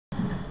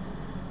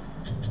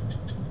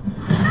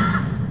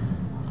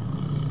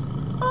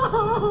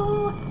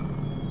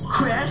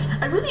Crash,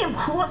 I really am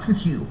cross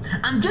with you.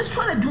 I'm just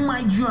trying to do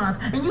my job,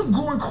 and you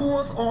go and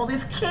cause all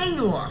this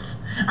chaos.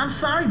 I'm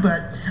sorry,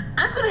 but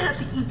I'm gonna have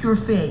to eat your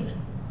face.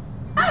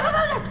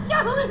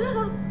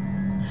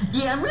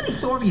 Yeah, I'm really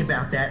sorry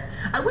about that.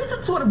 I wish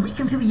some sort of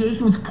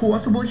reconciliation was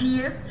possible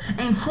here.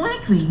 And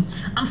frankly,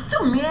 I'm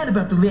still mad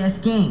about the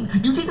last game.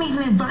 You didn't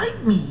even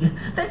invite me.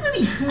 That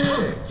really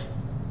hurt.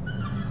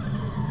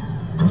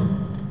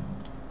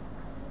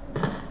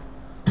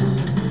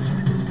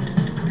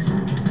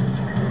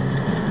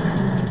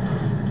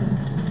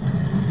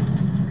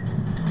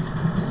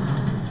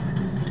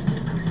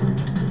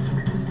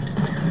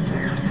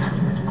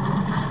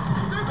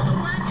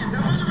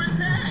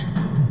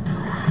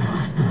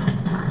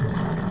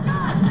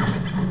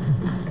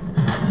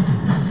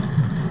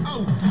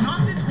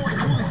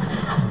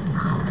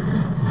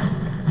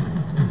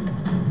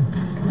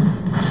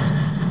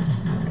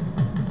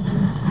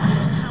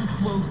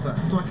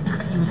 So I can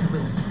cut you into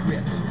little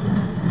strips.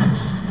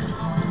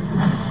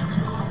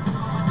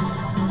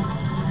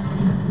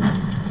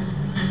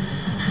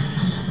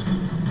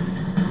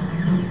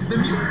 The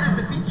mutant that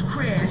defeats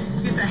Crash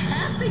gets a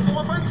half day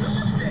off on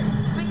Tuesday.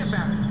 Think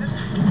about it.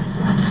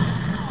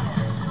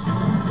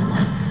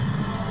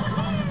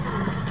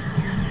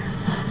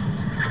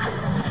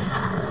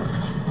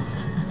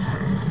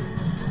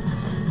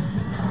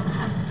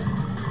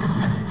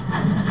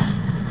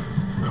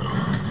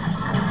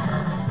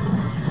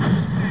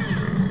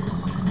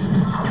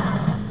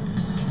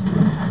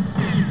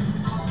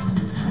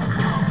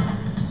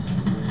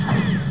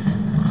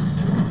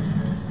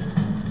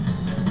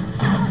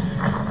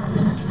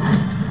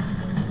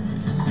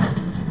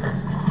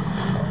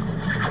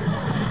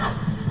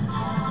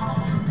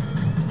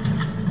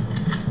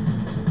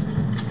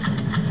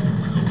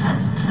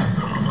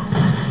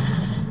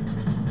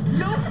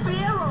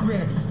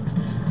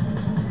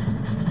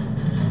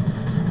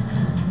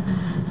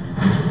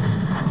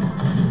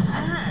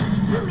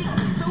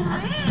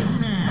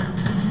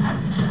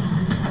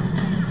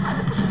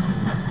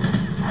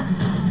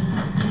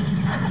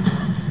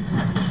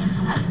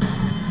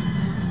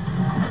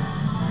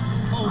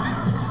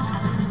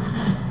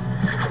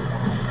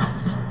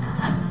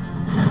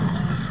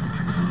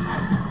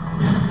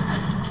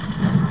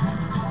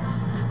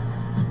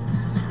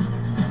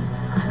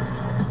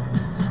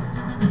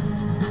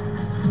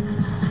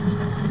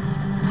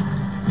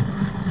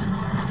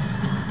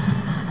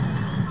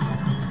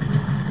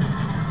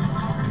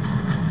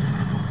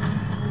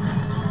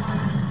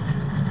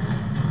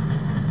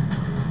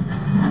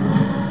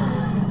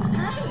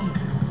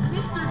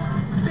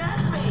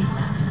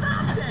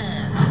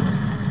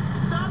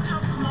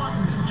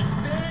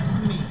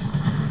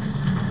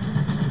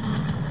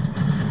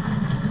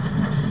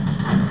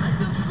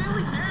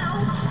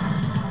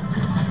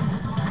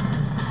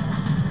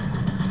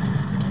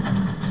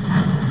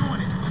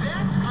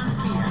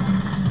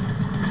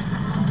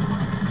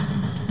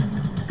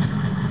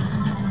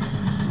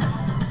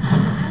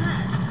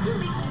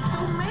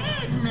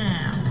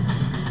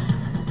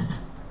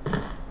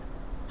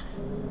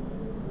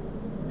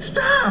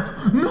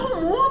 Stop!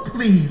 No more,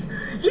 please!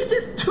 You're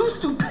just too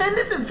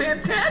stupendous and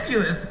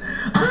fantabulous!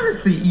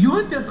 Honestly,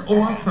 you're just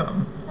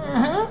awesome.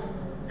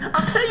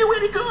 I'll tell you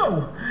where to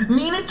go!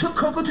 Nina took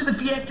Coco to the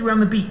theater on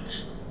the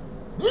beach.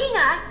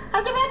 Nina?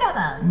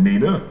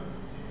 Nina?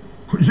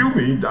 You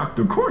mean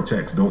Dr.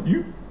 Cortex, don't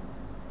you?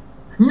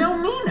 No,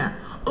 Nina!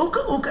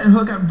 Uka and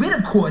her got rid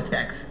of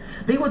Cortex.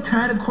 They were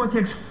tired of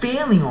Cortex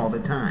failing all the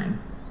time.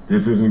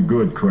 This isn't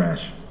good,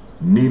 Crash.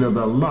 Nina's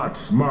a lot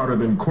smarter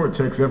than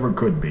Cortex ever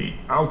could be.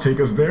 I'll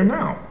take us there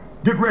now.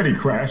 Get ready,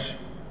 Crash.